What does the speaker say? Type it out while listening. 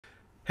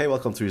Hey,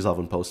 welcome to Resolve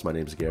and Post. My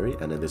name is Gary,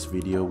 and in this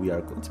video we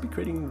are going to be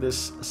creating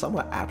this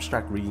somewhat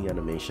abstract rigging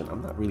animation.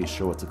 I'm not really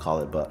sure what to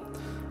call it, but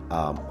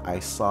I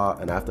saw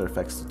an After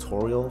Effects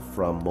tutorial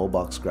from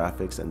Mobox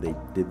Graphics, and they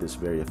did this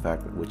very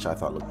effect, which I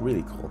thought looked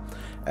really cool.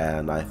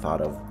 And I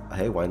thought of,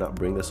 hey, why not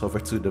bring this over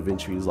to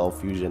Davinci Resolve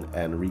Fusion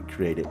and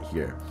recreate it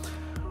here?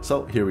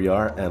 So here we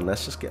are, and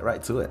let's just get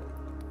right to it.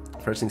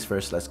 First things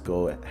first, let's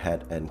go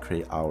ahead and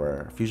create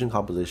our Fusion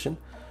composition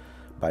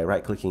by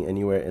right-clicking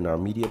anywhere in our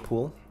media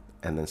pool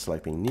and then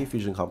selecting New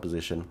Fusion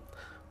Composition.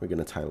 We're going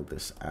to title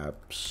this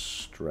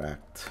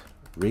Abstract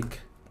Rig.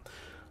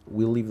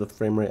 We'll leave the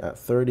frame rate at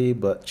 30,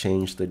 but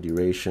change the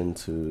duration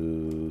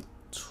to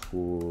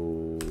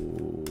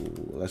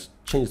let's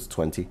change it to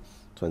 20.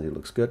 20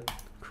 looks good.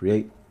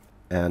 Create.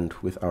 And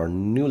with our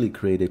newly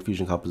created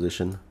Fusion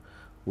composition,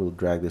 we'll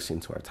drag this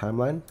into our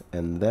timeline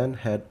and then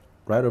head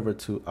right over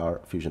to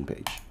our Fusion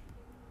page.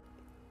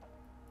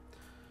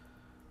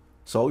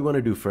 So all we want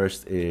to do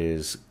first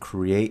is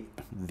create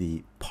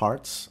the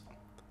parts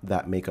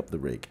that make up the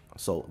rig.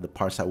 So the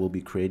parts that we'll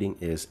be creating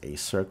is a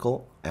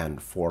circle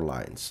and 4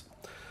 lines.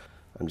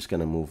 I'm just going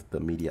to move the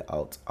media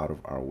out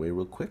of our way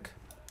real quick.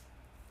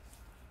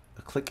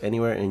 Click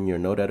anywhere in your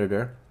node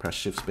editor, press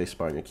Shift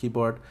Spacebar on your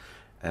keyboard,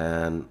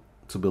 and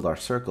to build our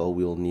circle,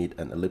 we'll need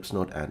an ellipse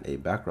node and a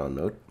background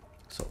node.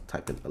 So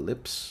type in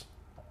ellipse,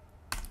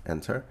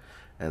 enter,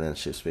 and then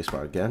Shift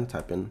Spacebar again,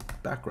 type in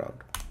background.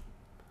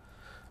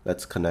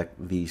 Let's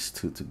connect these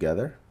two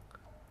together.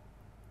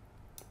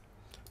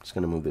 I'm just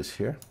going to move this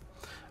here.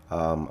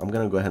 I'm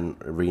going to go ahead and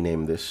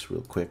rename this real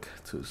quick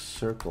to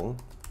circle,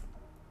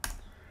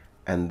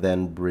 and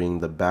then bring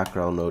the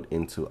background node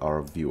into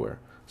our viewer.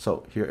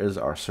 So here is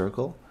our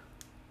circle.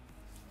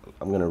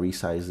 I'm going to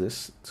resize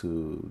this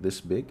to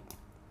this big,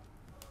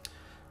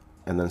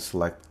 and then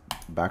select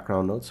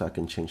background node so I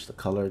can change the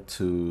color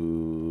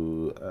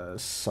to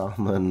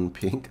salmon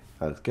pink.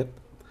 That's good.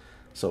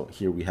 So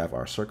here we have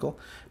our circle.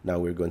 Now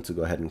we're going to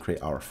go ahead and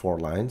create our 4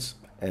 lines.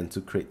 And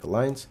to create the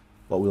lines,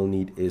 what we'll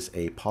need is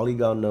a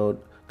polygon node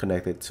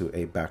connected to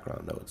a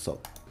background node.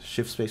 So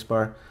Shift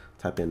Spacebar,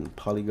 type in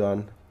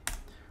polygon,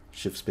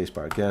 Shift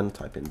Spacebar again,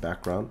 type in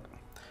background,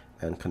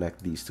 and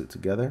connect these two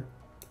together.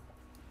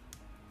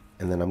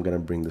 And then I'm going to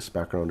bring this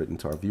background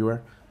into our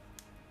viewer.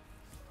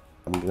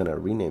 I'm going to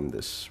rename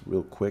this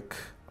real quick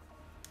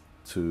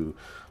to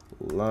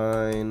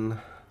line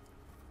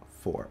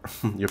 4.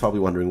 You're probably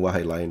wondering why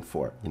line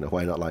 4,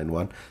 why not line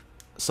 1?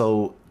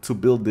 So to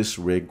build this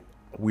rig,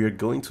 we're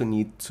going to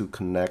need to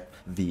connect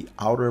the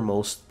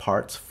outermost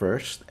parts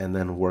first and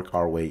then work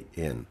our way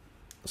in.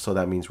 So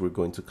that means we're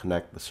going to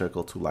connect the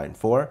circle to line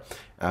 4.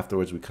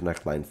 Afterwards, we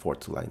connect line 4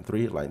 to line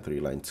 3, line 3,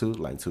 line 2,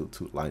 line 2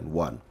 to line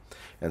 1.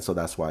 And so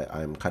that's why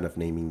I'm kind of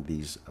naming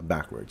these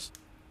backwards.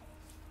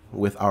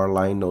 With our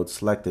line node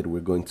selected, we're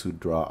going to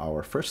draw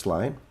our first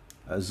line,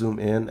 zoom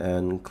in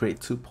and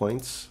create 2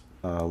 points.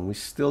 We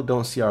still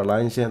don't see our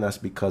lines yet, and that's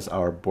because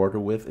our border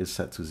width is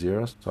set to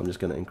 0. So I'm just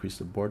going to increase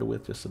the border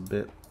width just a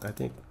bit. I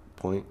think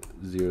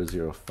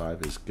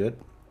 0.005 is good.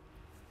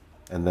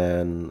 And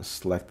then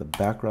select the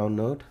background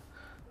node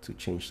to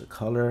change the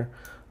color.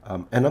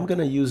 And I'm going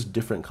to use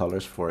different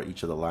colors for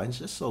each of the lines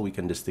just so we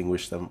can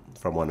distinguish them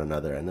from one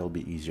another, and it'll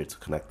be easier to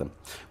connect them,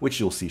 which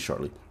you'll see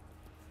shortly.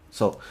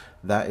 So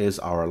that is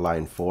our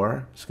line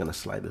 4. Just going to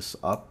slide this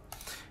up.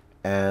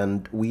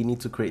 And we need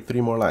to create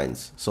 3 more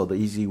lines. So the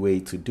easy way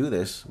to do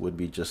this would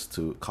be just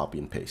to copy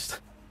and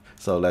paste.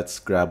 So let's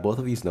grab both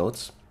of these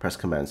nodes, press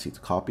Command C to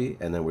copy,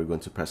 and then we're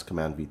going to press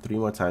Command V 3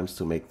 more times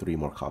to make 3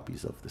 more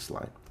copies of this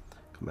line.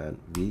 Command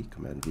V,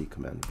 Command V,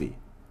 Command V.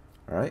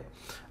 All right.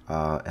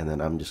 And then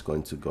I'm just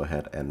going to go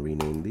ahead and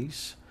rename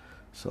these.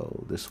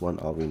 So this one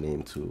I'll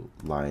rename to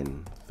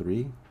line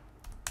 3.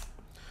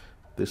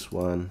 This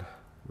one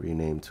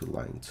rename to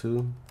line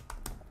 2.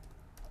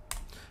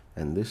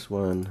 And this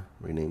one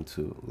rename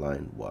to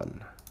line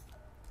 1.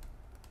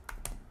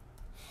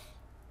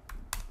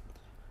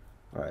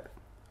 All right.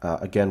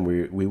 Again,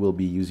 we will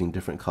be using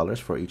different colors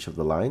for each of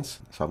the lines.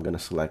 So I'm going to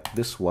select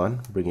this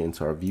one, bring it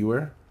into our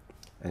viewer,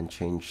 and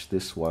change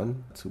this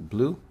one to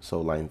blue. So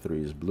line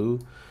 3 is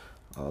blue.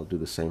 I'll do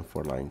the same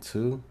for line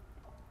 2.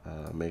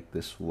 Make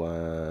this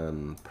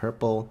one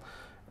purple,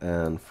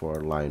 and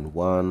for line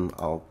 1,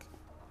 I'll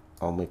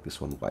make this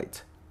one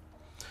white.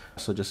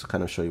 So just to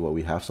kind of show you what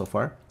we have so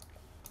far.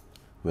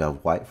 We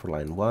have white for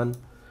line 1,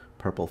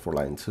 purple for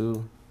line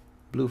 2,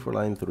 blue for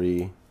line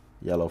 3,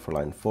 yellow for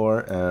line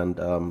 4,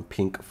 and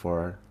pink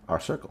for our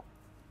circle.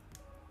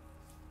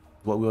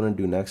 What we want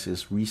to do next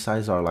is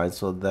resize our lines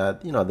so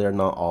that they're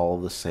not all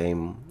the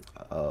same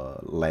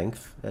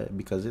length,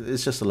 because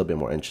it's just a little bit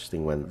more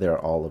interesting when they're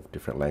all of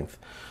different length.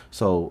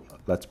 So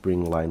let's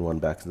bring line 1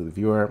 back to the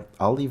viewer.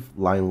 I'll leave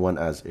line 1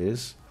 as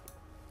is.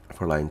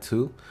 For line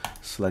 2,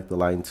 select the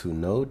line 2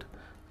 node.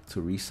 To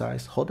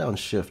resize, hold down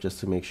Shift just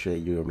to make sure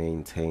you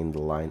maintain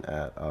the line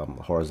at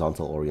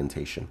horizontal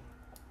orientation.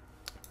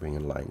 Bring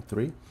in line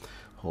 3,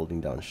 holding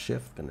down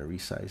Shift, gonna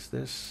resize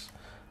this,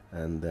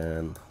 and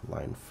then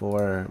line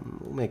 4,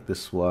 we'll make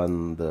this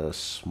one the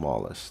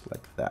smallest,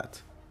 like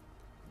that.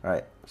 All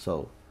right,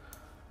 so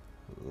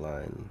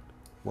line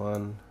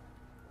 1,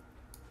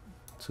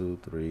 2,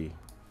 3,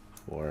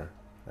 4,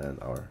 and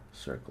our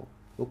circle.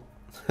 Oop.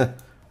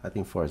 I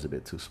think 4 is a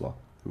bit too small.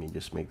 Let me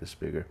just make this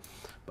bigger.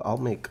 But I'll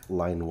make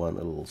line 1 a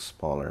little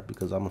smaller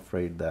because I'm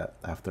afraid that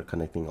after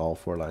connecting all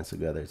 4 lines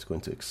together, it's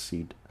going to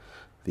exceed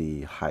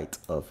the height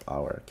of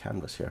our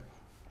canvas here.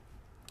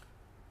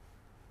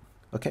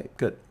 Okay,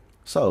 good.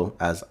 So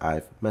as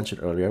I've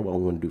mentioned earlier, what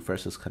we want to do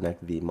first is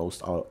connect the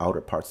most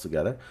outer parts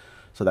together.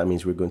 So that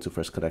means we're going to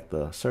first connect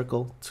the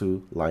circle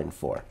to line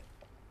 4.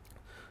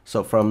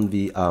 So from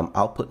the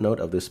output node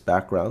of this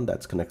background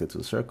that's connected to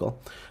the circle,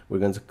 we're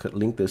going to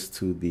link this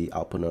to the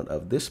output node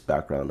of this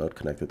background node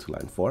connected to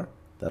line 4.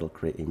 That'll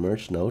create a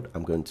merge node.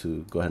 I'm going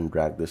to go ahead and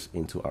drag this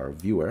into our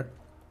viewer.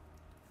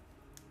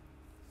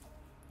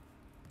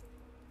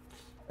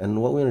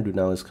 And what we're going to do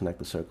now is connect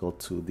the circle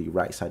to the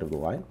right side of the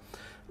line.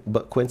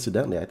 But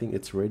coincidentally, I think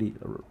it's already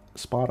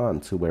spot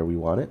on to where we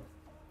want it.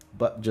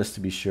 But just to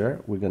be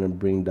sure, we're going to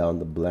bring down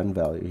the blend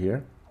value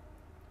here.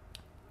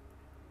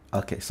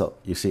 Okay, so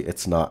you see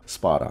it's not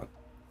spot on.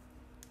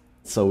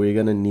 So we're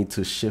going to need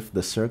to shift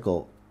the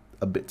circle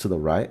a bit to the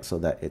right so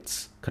that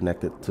it's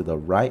connected to the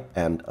right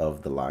end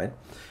of the line.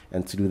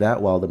 And to do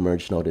that, while the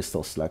merge node is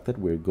still selected,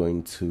 we're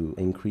going to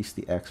increase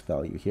the X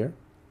value here,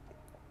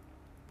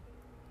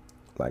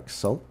 like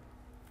so.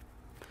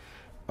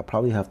 I'll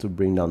probably have to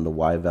bring down the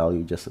Y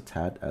value just a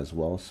tad as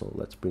well. So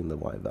let's bring the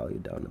Y value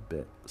down a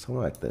bit,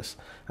 something like this.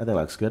 I think that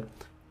looks good.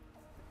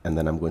 And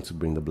then I'm going to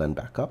bring the blend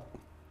back up.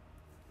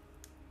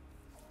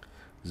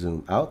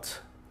 Zoom out.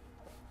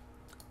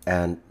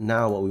 And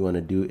now what we want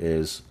to do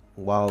is,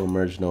 while the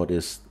merge node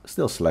is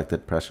still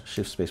selected, press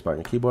Shift Spacebar on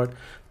your keyboard,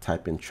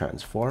 type in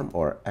transform,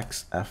 or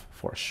XF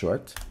for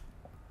short.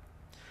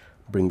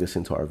 Bring this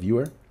into our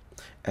viewer.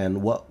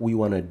 And what we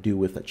want to do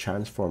with the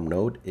transform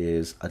node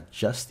is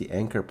adjust the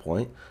anchor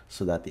point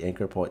so that the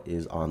anchor point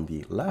is on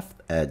the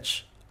left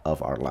edge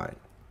of our line.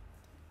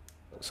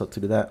 So to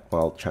do that,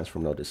 while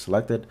transform node is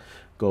selected,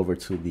 go over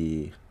to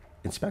the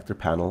inspector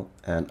panel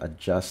and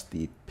adjust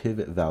the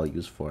pivot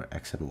values for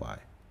X and Y.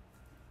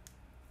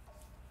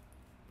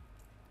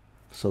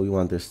 So we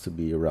want this to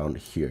be around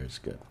here is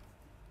good.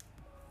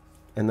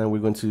 And then we're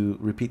going to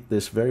repeat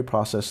this very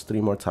process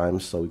 3 more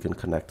times so we can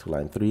connect to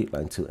line 3,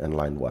 line 2, and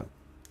line 1.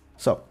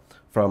 So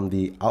from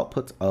the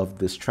output of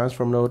this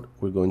transform node,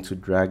 we're going to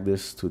drag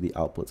this to the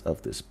output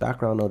of this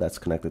background node that's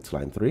connected to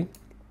line 3.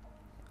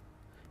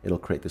 It'll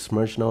create this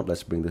merge node.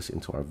 Let's bring this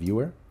into our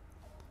viewer.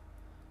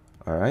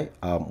 All right,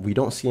 we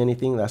don't see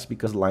anything. That's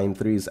because line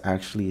 3 is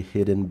actually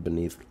hidden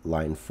beneath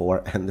line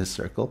 4 and this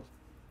circle.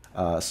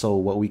 So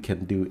what we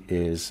can do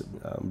is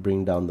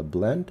bring down the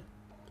blend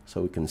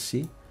so we can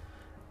see.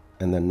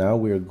 And then now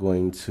we're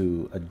going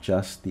to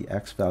adjust the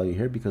X value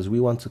here because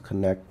we want to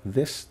connect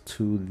this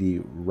to the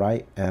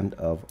right end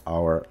of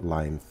our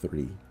line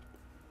 3.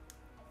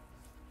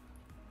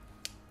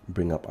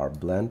 Bring up our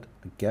blend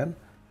again.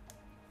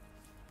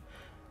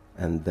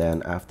 And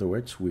then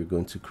afterwards, we're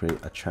going to create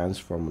a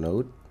transform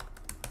node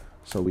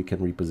so we can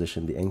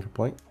reposition the anchor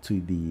point to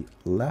the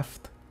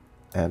left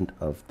end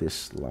of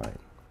this line,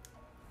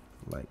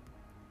 like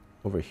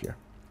over here.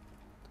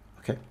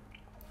 Okay.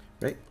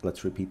 Great,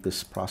 let's repeat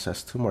this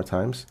process 2 more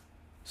times.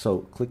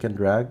 So click and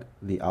drag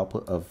the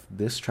output of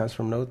this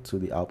transform node to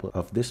the output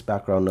of this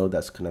background node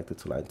that's connected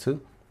to line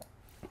 2.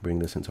 Bring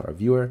this into our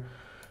viewer.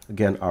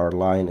 Again, our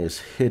line is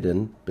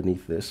hidden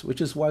beneath this,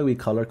 which is why we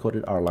color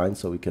coded our lines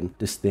so we can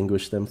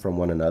distinguish them from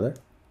one another.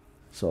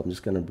 So I'm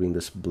just going to bring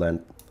this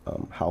blend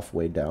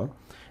halfway down,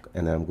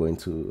 and then I'm going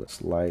to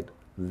slide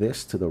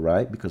this to the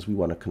right because we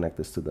want to connect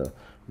this to the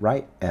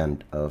right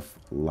end of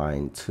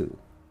line 2.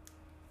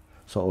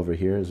 So over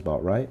here is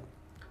about right.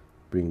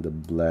 Bring the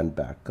blend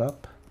back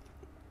up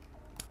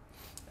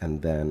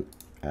and then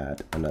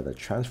add another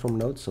transform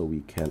node so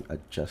we can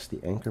adjust the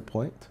anchor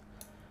point.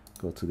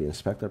 Go to the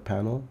inspector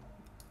panel,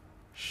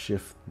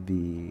 shift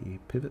the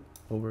pivot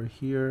over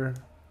here.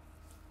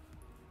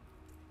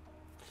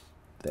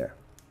 There.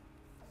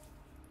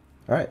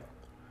 All right,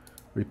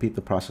 repeat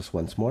the process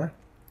once more.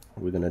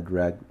 We're going to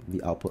drag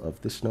the output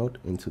of this node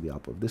into the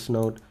output of this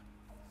node.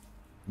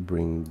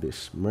 Bring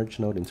this merge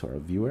node into our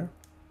viewer.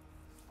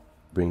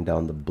 Bring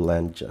down the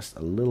blend just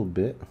a little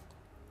bit.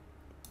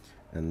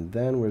 And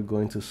then we're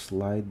going to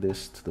slide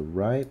this to the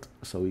right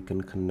so we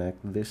can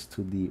connect this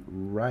to the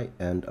right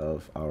end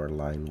of our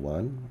line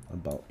 1,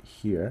 about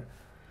here.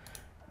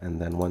 And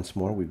then once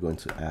more, we're going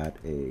to add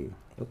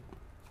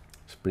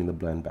let's bring the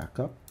blend back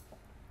up.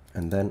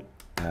 And then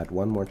add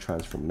one more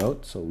transform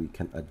node so we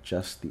can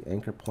adjust the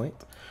anchor point.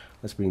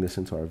 Let's bring this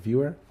into our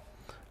viewer.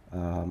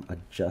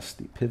 Adjust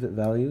the pivot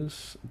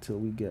values until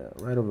we get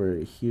right over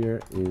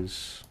here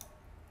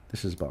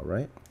this is about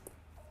right.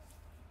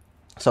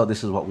 So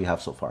this is what we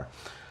have so far.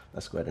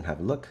 Let's go ahead and have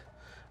a look.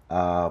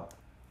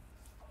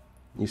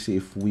 You see,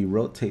 if we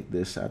rotate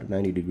this at a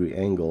 90-degree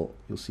angle,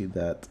 you'll see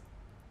that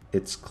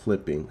it's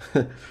clipping.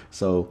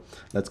 So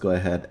let's go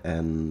ahead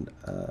and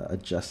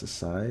adjust the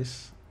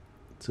size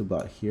to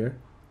about here.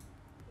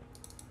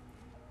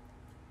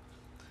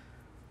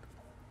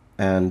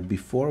 And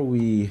before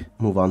we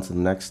move on to the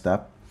next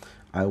step,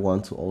 I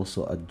want to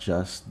also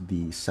adjust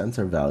the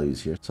center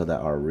values here so that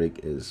our rig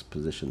is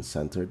position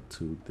centered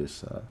to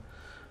this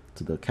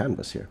to the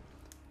canvas here.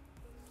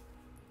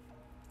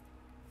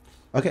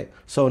 Okay,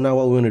 so now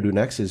what we're going to do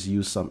next is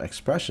use some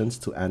expressions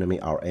to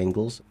animate our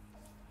angles.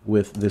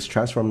 With this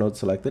transform node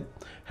selected,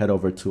 head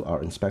over to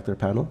our inspector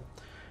panel,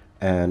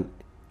 and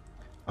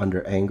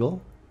under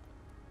angle,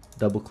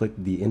 double click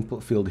the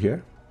input field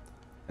here,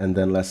 and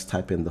then let's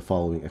type in the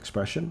following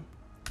expression: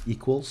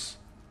 equals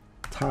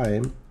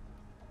time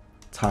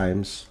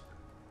times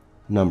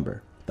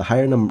number. The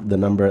higher the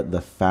number,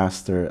 the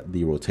faster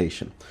the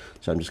rotation.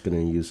 So I'm just going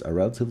to use a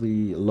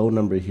relatively low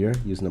number here,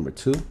 use number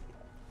 2,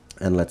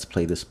 and let's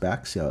play this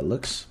back, see how it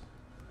looks.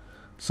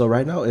 So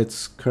right now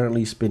it's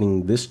currently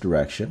spinning this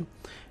direction.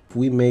 If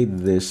we made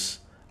this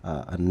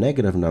a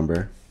negative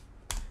number,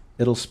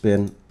 it'll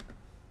spin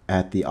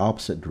at the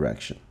opposite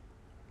direction.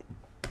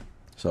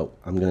 So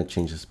I'm going to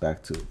change this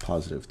back to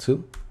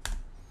 +2.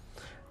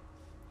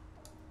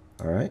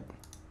 All right.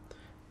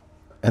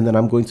 And then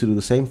I'm going to do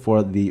the same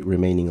for the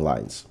remaining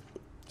lines.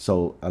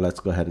 So let's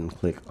go ahead and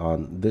click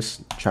on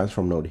this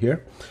transform node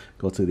here,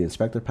 go to the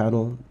inspector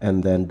panel,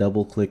 and then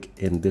double click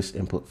in this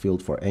input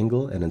field for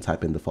angle, and then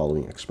type in the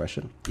following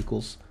expression: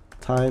 equals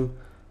time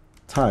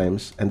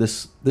times, and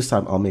this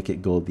time I'll make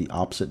it go the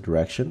opposite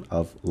direction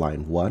of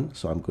line 1.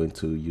 So I'm going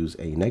to use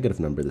a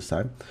negative number this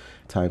time,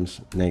 times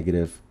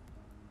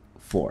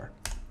 -4.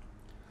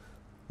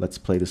 Let's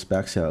play this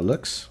back, see how it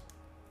looks.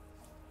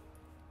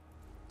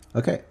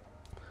 Okay.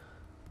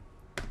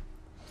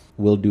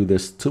 We'll do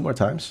this 2 more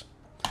times.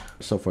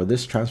 So for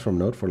this transform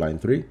node for line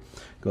 3,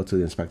 go to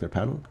the inspector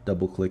panel,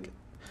 double click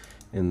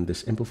in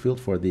this input field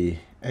for the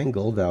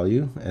angle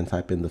value, and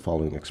type in the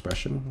following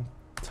expression: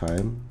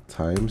 time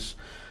times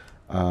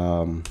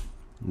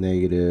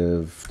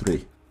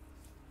 -3.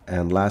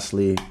 And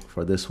lastly,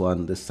 for this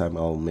one, this time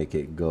I'll make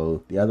it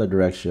go the other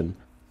direction,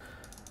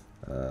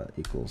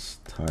 equals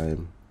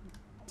time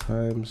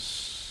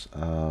times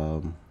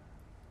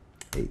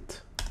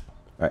 8.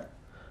 All right,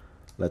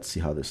 let's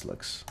see how this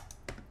looks.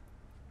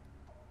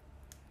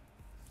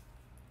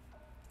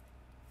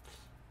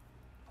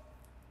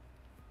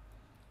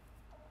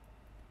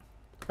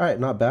 All right,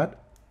 not bad.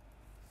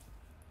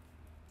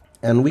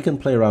 And we can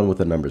play around with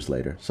the numbers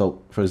later.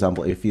 So for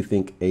example, if you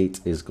think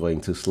 8 is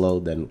going too slow,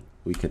 then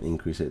we can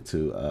increase it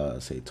to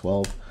say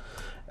 12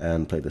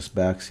 and play this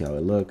back, see how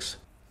it looks.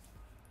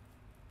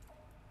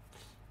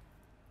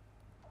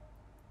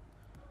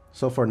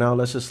 So for now,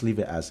 let's just leave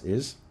it as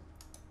is.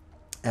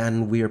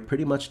 And we are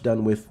pretty much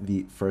done with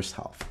the first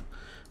half.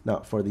 Now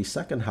for the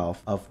second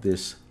half of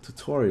this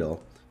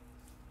tutorial,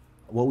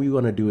 what we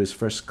want to do is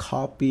first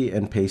copy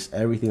and paste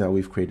everything that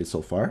we've created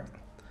so far.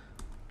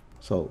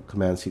 So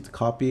Command C to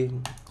copy,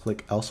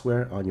 click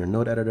elsewhere on your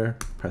node editor,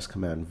 press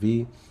Command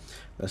V.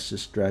 Let's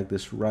just drag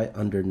this right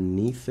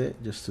underneath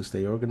it just to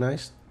stay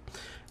organized.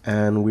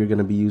 And we're going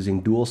to be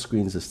using dual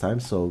screens this time.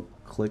 So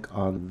click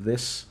on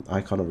this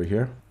icon over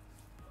here.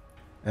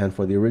 And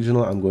for the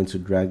original, I'm going to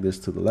drag this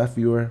to the left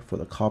viewer. For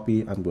the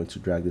copy, I'm going to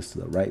drag this to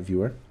the right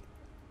viewer.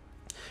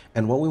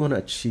 And what we want to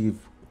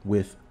achieve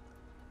with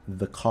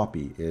the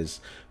copy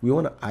is we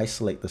want to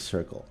isolate the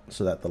circle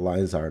so that the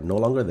lines are no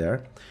longer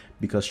there,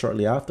 because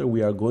shortly after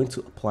we are going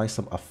to apply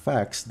some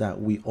effects that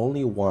we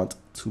only want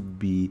to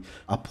be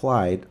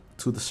applied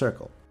to the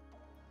circle.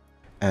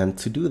 And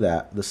to do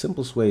that, the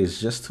simplest way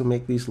is just to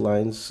make these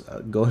lines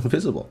go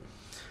invisible.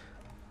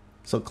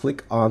 So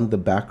click on the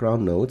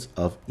background nodes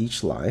of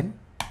each line,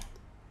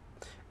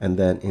 and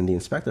then in the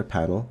inspector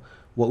panel,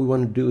 what we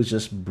want to do is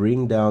just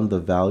bring down the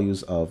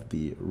values of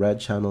the red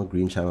channel,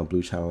 green channel,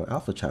 blue channel, and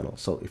alpha channel.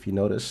 So if you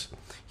notice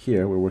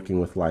here, we're working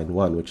with line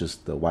 1, which is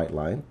the white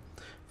line.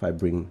 If I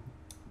bring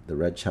the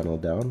red channel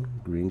down,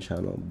 green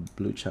channel,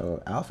 blue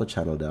channel, alpha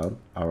channel down,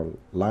 our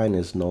line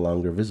is no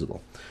longer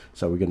visible.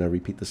 So we're going to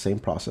repeat the same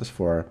process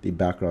for the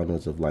background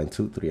nodes of line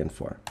 2, 3, and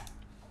 4.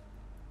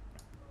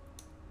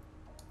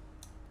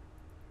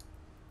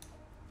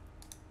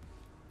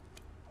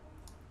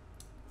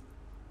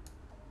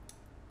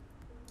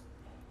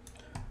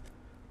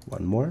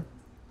 One more.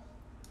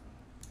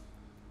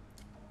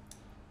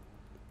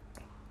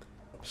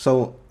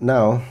 So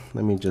now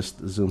let me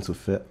just zoom to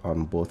fit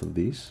on both of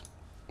these.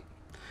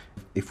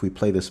 If we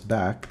play this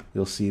back,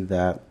 you'll see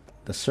that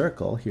the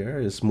circle here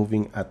is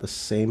moving at the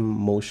same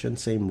motion,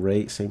 same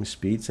rate, same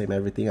speed, same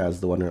everything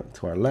as the one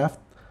to our left,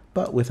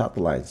 but without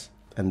the lines.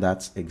 And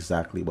that's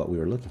exactly what we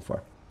were looking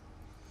for.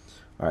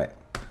 All right,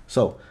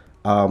 so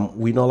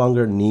we no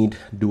longer need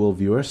dual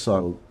viewers, so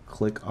I'll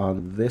click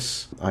on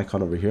this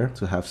icon over here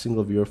to have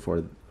single viewer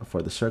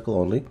for the circle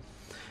only.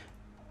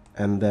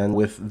 And then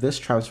with this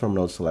transform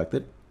node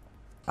selected,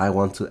 I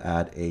want to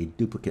add a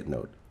duplicate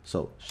node.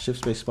 So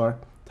shift spacebar,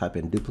 type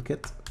in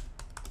duplicate,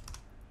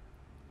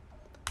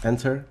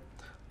 enter.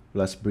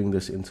 Let's bring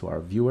this into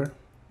our viewer.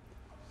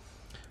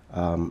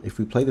 If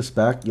we play this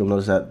back, you'll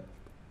notice that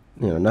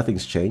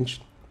nothing's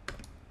changed.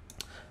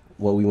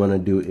 What we want to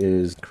do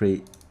is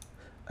create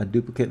a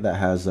duplicate that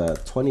has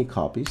 20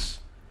 copies.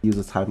 Use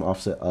a time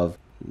offset of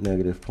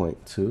negative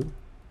 0.2.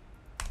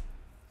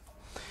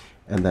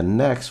 And then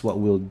next, what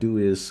we'll do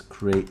is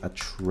create a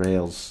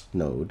trails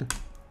node.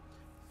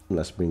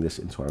 Let's bring this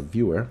into our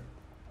viewer.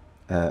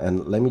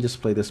 And let me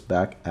just play this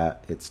back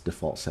at its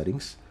default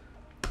settings.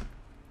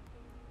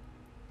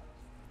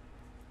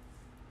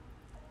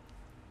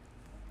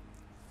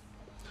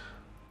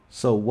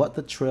 So what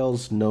the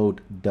trails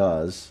node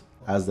does,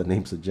 as the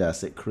name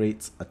suggests, it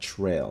creates a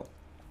trail.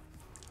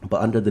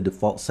 But under the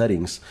default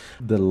settings,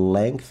 the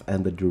length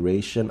and the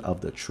duration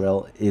of the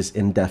trail is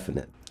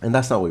indefinite. And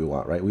that's not what we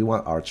want, right? We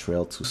want our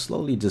trail to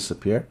slowly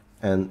disappear.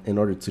 And in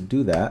order to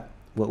do that,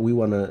 what we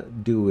want to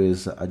do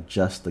is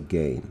adjust the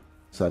gain.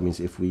 So that means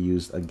if we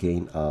use a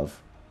gain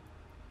of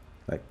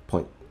like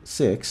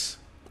 0.6,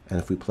 and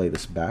if we play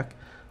this back,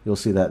 you'll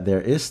see that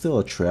there is still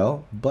a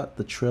trail, but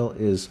the trail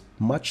is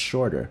much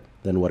shorter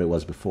than what it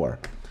was before.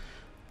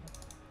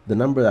 The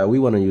number that we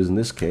want to use in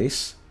this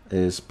case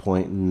is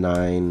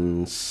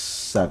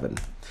 0.97.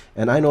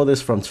 And I know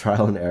this from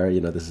trial and error.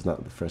 You know, this is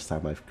not the first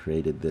time I've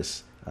created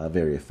this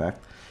very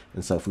effect.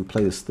 And so if we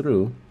play this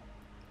through,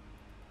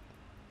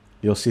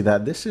 you'll see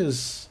that this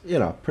is, you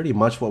know, pretty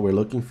much what we're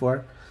looking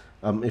for.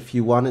 If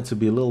you want it to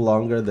be a little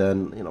longer,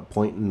 then, you know,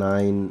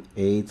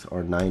 0.98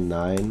 or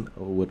 99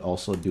 would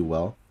also do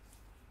well.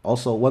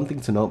 Also, one thing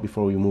to note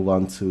before we move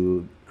on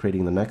to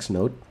creating the next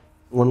node,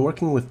 when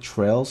working with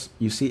trails,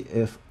 you see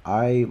if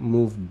I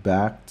move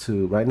back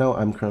to, right now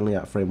I'm currently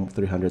at frame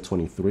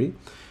 323.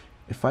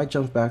 If I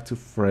jump back to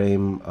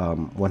frame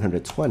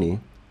 120,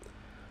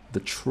 the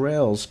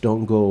trails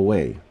don't go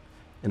away.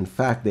 In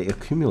fact, they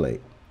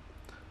accumulate.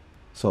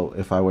 So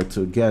if I were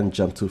to again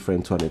jump to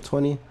frame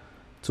 220,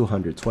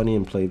 220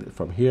 and play it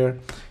from here,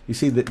 you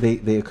see that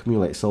they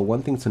accumulate. So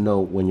one thing to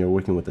know when you're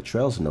working with the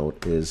trails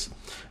node is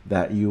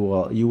that you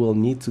will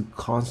need to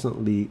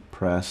constantly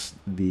press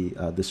the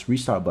this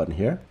restart button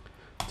here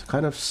to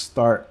kind of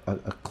start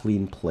a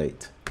clean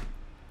plate.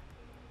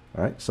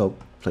 All right, so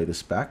play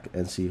this back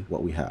and see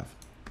what we have.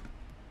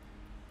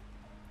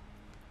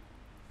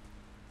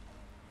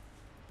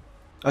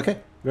 Okay,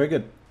 very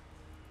good.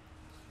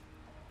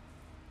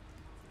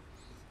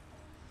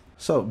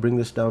 So bring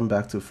this down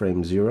back to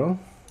frame 0.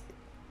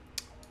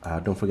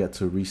 Don't forget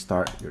to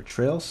restart your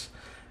trails.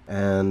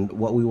 And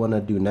what we want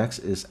to do next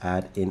is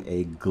add in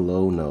a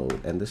glow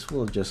node. And this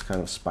will just kind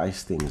of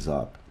spice things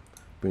up.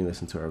 Bring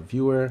this into our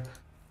viewer.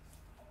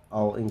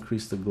 I'll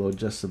increase the glow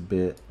just a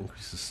bit,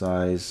 increase the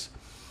size.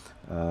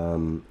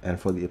 And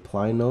for the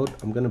apply node,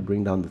 I'm going to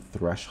bring down the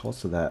threshold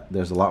so that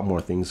there's a lot more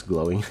things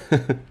glowing.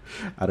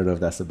 I don't know if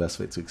that's the best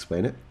way to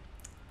explain it.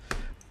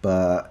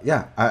 But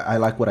yeah, I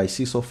like what I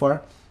see so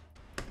far.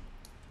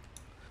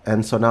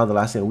 And so now the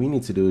last thing we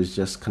need to do is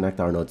just connect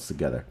our nodes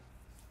together.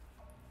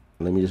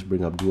 Let me just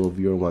bring up dual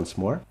viewer once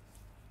more.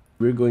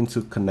 We're going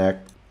to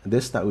connect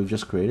this that we've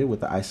just created with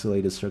the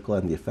isolated circle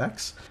and the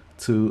effects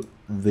to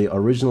the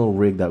original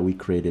rig that we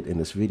created in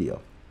this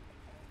video.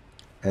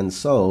 And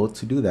so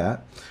to do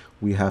that,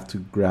 we have to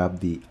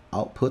grab the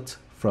output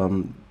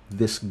from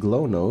this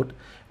glow node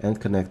and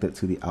connect it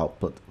to the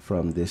output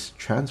from this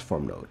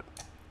transform node.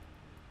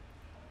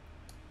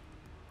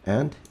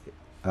 And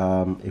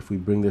if we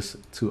bring this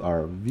to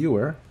our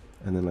viewer,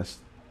 and then let's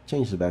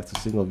change it back to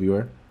single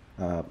viewer.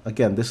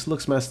 Again, this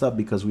looks messed up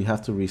because we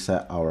have to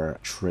reset our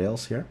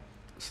trails here.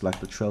 Select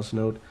the trails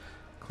node,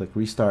 click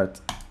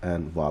restart,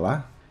 and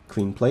voila,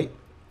 clean plate.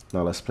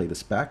 Now let's play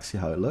this back, see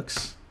how it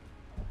looks.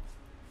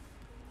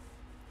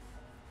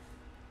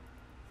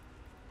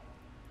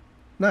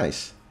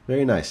 Nice,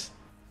 very nice.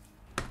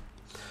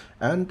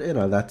 And you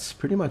know, that's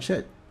pretty much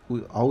it.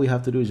 All we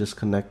have to do is just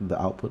connect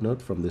the output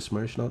node from this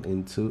merge node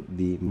into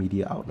the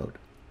media out node.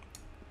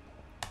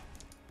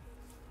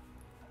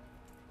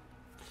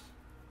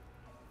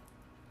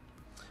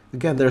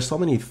 Again, there are so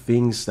many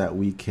things that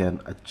we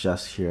can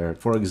adjust here.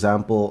 For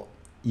example,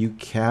 you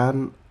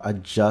can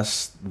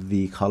adjust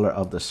the color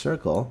of the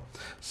circle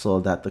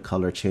so that the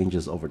color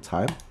changes over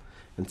time.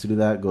 And to do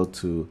that, go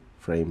to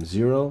frame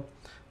 0.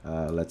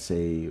 Let's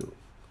say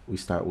we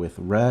start with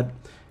red,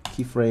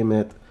 keyframe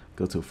it,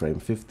 go to frame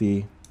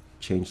 50.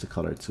 Change the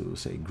color to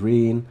say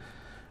green,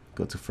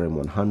 go to frame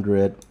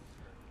 100,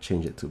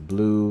 change it to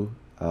blue,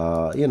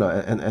 you know,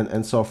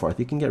 and so forth.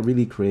 You can get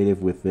really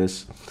creative with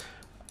this.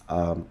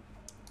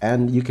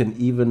 And you can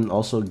even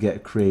also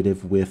get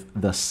creative with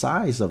the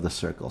size of the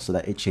circle so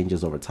that it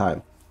changes over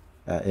time.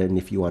 And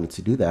if you wanted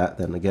to do that,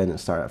 then again,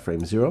 start at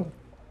frame 0.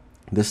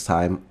 This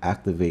time,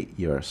 activate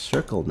your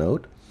circle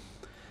node.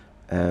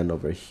 And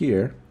over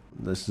here,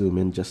 let's zoom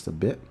in just a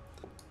bit.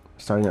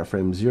 Starting at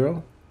frame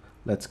 0.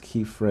 Let's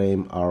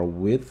keyframe our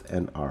width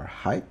and our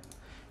height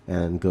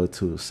and go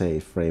to say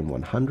frame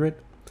 100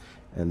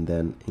 and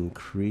then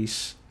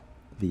increase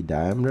the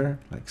diameter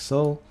like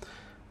so.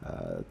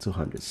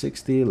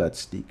 260,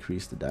 let's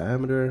decrease the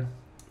diameter.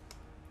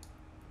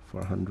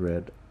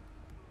 400.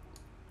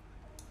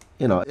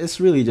 You know, it's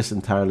really just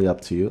entirely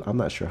up to you. I'm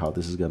not sure how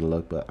this is going to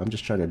look, but I'm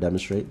just trying to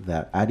demonstrate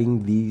that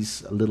adding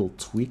these little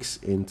tweaks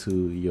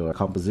into your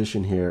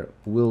composition here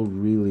will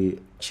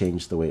really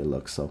change the way it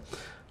looks. So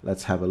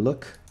let's have a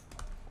look.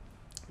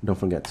 Don't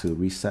forget to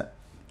reset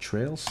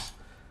trails.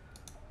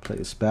 Play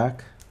this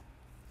back.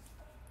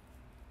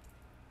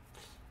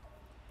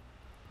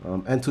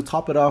 And to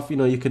top it off,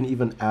 you can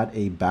even add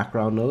a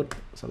background node.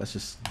 So let's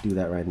just do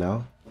that right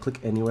now. Click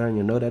anywhere in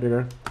your node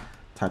editor,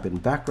 type in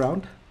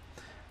background.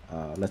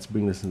 Let's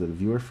bring this into the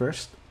viewer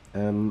first.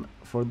 And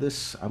for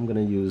this, I'm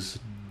going to use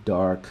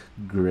dark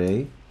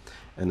gray,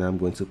 and I'm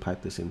going to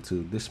pipe this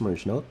into this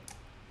merge node.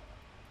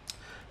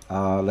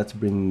 Let's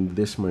bring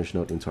this merge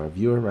node into our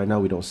viewer. Right now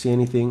we don't see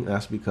anything.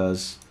 That's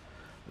because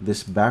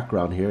this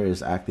background here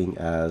is acting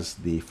as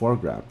the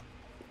foreground.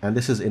 And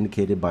this is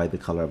indicated by the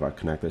color of our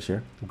connectors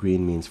here.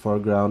 Green means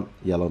foreground,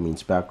 yellow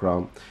means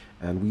background.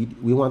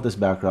 And we want this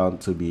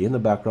background to be in the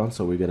background,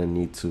 so we're going to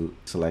need to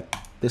select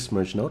this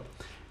merge node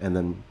and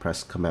then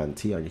press Command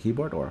T on your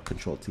keyboard, or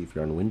Control T if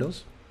you're on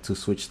Windows, to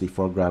switch the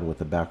foreground with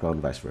the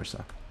background, vice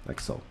versa,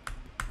 like so.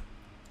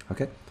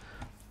 Okay.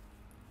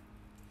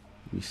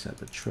 Reset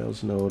the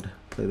trails node,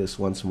 play this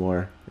once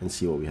more, and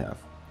see what we have.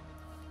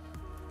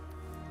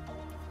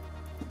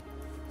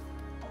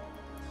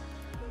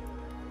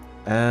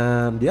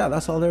 And yeah,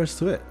 that's all there is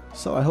to it.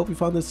 So I hope you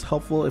found this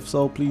helpful. If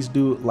so, please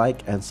do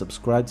like and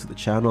subscribe to the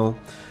channel.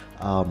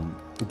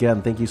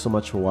 Again, thank you so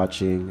much for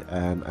watching,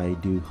 and I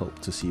do hope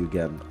to see you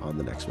again on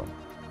the next one.